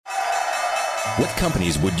What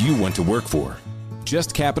companies would you want to work for?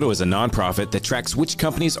 Just Capital is a nonprofit that tracks which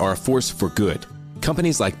companies are a force for good.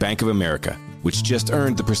 Companies like Bank of America, which just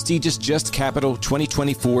earned the prestigious Just Capital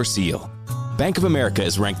 2024 seal. Bank of America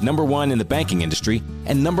is ranked #1 in the banking industry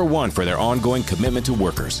and #1 for their ongoing commitment to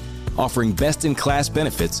workers, offering best-in-class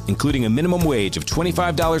benefits, including a minimum wage of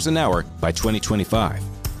 $25 an hour by 2025.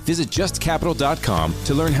 Visit justcapital.com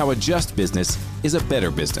to learn how a just business is a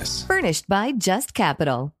better business. Furnished by Just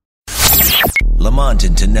Capital. Lamont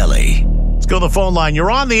and Tonelli. Let's go to the phone line. You're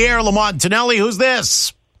on the air, Lamont and Tonelli. Who's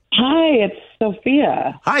this? Hi, it's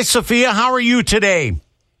Sophia. Hi, Sophia. How are you today?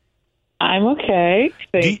 I'm okay.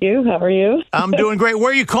 Thank you. How are you? I'm doing great. Where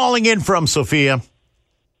are you calling in from, Sophia?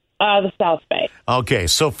 The South Bay. Okay,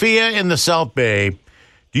 Sophia in the South Bay.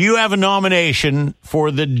 Do you have a nomination for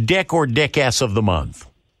the Dick or Dickess of the month?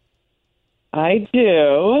 I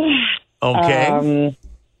do. Okay.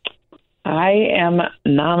 I am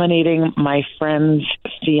nominating my friend's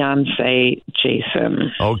fiance,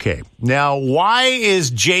 Jason. Okay. Now, why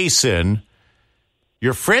is Jason,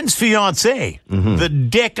 your friend's fiance, the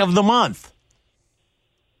Dick of the month?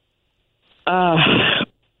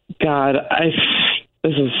 God,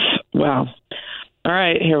 this is, wow. All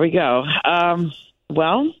right, here we go.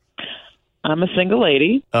 Well, I'm a single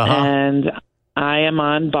lady, and I am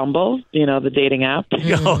on Bumble, the dating app.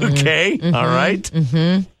 Okay. All right.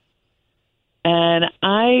 And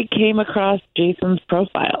I came across Jason's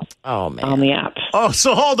profile on the app. Oh,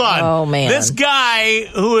 so hold on. Oh, man. This guy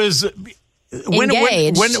who is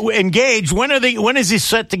Engaged. Engaged. When is he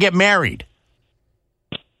set to get married?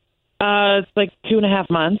 It's like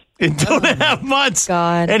 2.5 months. In 2.5 months.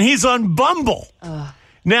 God. And he's on Bumble.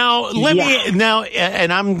 Now,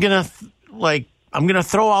 and I'm gonna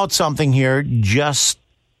throw out something here. Just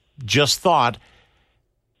thought.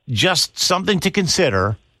 Just something to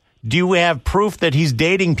consider. Do you have proof that he's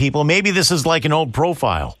dating people? Maybe this is like an old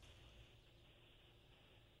profile.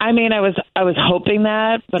 I mean, I was hoping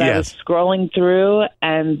that, but I was scrolling through,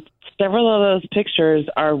 and several of those pictures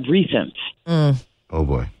are recent. Oh,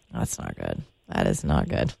 boy. That's not good. That is not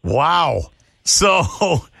good. Wow. So...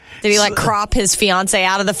 Did he crop his fiance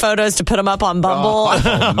out of the photos to put him up on Bumble?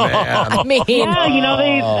 Oh, man. I mean, yeah,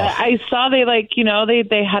 I saw they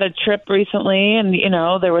had a trip recently, and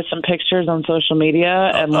there were some pictures on social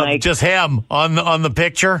media, and just him on the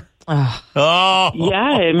picture. Oh, yeah.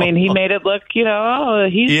 I mean, he made it look, he's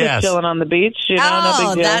just chilling on the beach.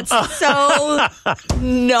 No big deal. That's so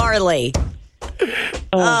gnarly.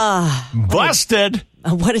 Busted.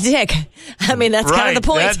 What a dick. I mean, that's kind of the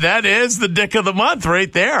point. That is the Dick of the month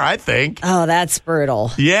right there, I think. Oh, that's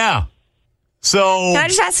brutal. Yeah. So. Can I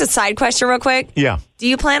just ask a side question real quick? Yeah. Do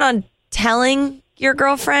you plan on telling your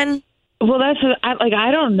girlfriend? Well, I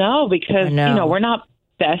don't know, because, we're not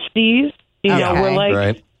besties. We're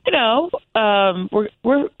like,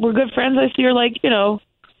 we're good friends. I see her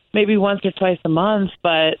maybe once or twice a month,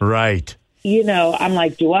 but. Right. I'm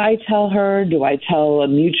like, do I tell her? Do I tell a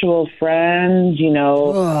mutual friend?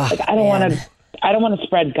 I don't want to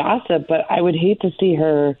spread gossip, but I would hate to see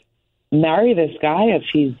her marry this guy if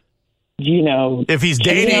he's, if he's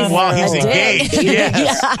dating while he's engaged.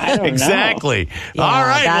 Yes, I don't exactly. Yeah, all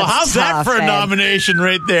right. Well, how's that for a nomination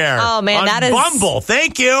right there? Oh, man, that is Bumble.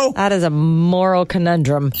 Thank you. That is a moral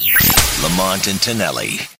conundrum. Lamont and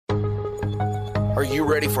Tonelli. Are you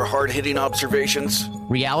ready for hard-hitting observations?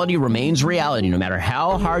 Reality remains reality, no matter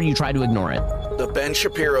how hard you try to ignore it. The Ben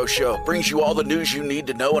Shapiro Show brings you all the news you need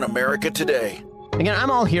to know in America today. Again,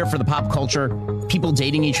 I'm all here for the pop culture, people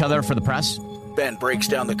dating each other for the press. Ben breaks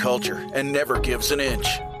down the culture and never gives an inch.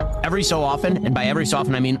 Every so often, and by every so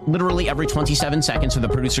often I mean literally every 27 seconds, so the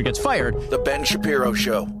producer gets fired. The Ben Shapiro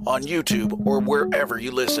Show on YouTube or wherever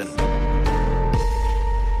you listen.